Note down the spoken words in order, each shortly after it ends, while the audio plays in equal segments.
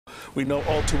We know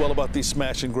all too well about these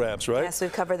smash and grabs, right? Yes,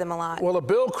 we've covered them a lot. Well, a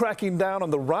bill cracking down on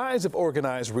the rise of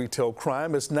organized retail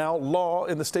crime is now law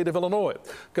in the state of Illinois.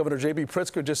 Governor J.B.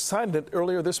 Pritzker just signed it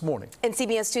earlier this morning. And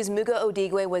CBS 2's Mugo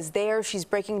Odigwe was there. She's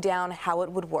breaking down how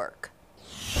it would work.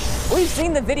 We've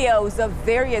seen the videos of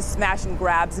various smash and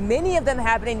grabs, many of them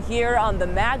happening here on the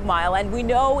Mag Mile, and we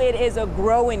know it is a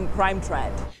growing crime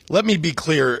trend. Let me be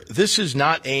clear, this is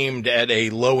not aimed at a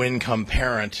low-income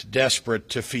parent desperate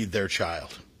to feed their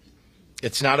child.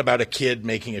 It's not about a kid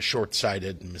making a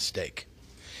short-sighted mistake.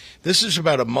 This is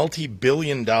about a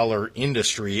multi-billion-dollar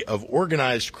industry of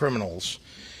organized criminals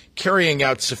carrying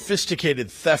out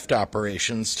sophisticated theft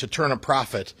operations to turn a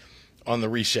profit on the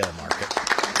resale market.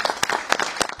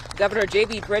 Governor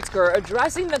J.B. Pritzker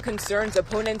addressing the concerns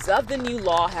opponents of the new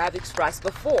law have expressed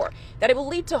before, that it will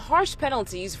lead to harsh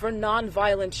penalties for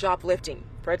nonviolent shoplifting.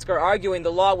 Pritzker arguing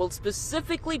the law will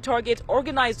specifically target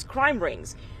organized crime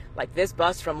rings, like this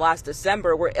bust from last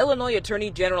December, where Illinois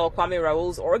Attorney General Kwame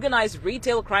Raoul's organized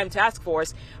retail crime task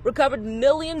force recovered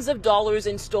millions of dollars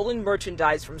in stolen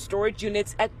merchandise from storage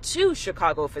units at 2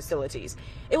 Chicago facilities.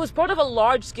 It was part of a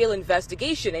large-scale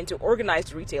investigation into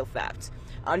organized retail theft.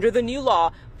 Under the new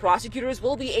law, prosecutors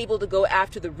will be able to go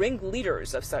after the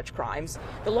ringleaders of such crimes.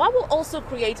 The law will also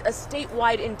create a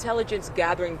statewide intelligence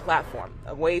gathering platform,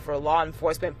 a way for law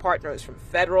enforcement partners from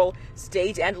federal,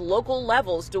 state, and local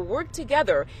levels to work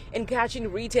together in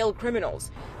catching retail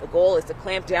criminals. The goal is to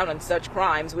clamp down on such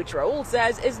crimes, which Raoul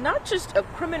says is not just a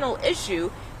criminal issue,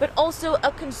 but also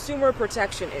a consumer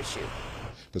protection issue.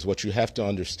 Because what you have to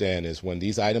understand is when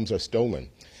these items are stolen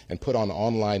and put on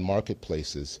online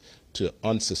marketplaces to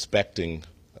unsuspecting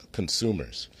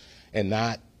consumers, and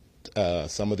not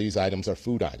some of these items are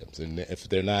food items, and if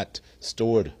they're not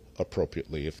stored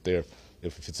appropriately, if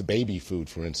it's baby food,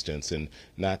 for instance, and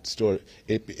not stored,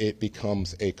 it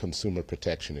becomes a consumer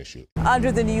protection issue.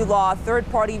 Under the new law,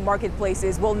 third-party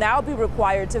marketplaces will now be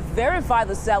required to verify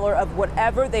the seller of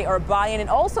whatever they are buying and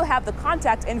also have the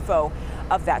contact info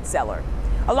of that seller.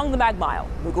 Along the Mag Mile,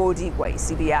 Mugo Odigwe,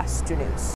 CBS 2 News.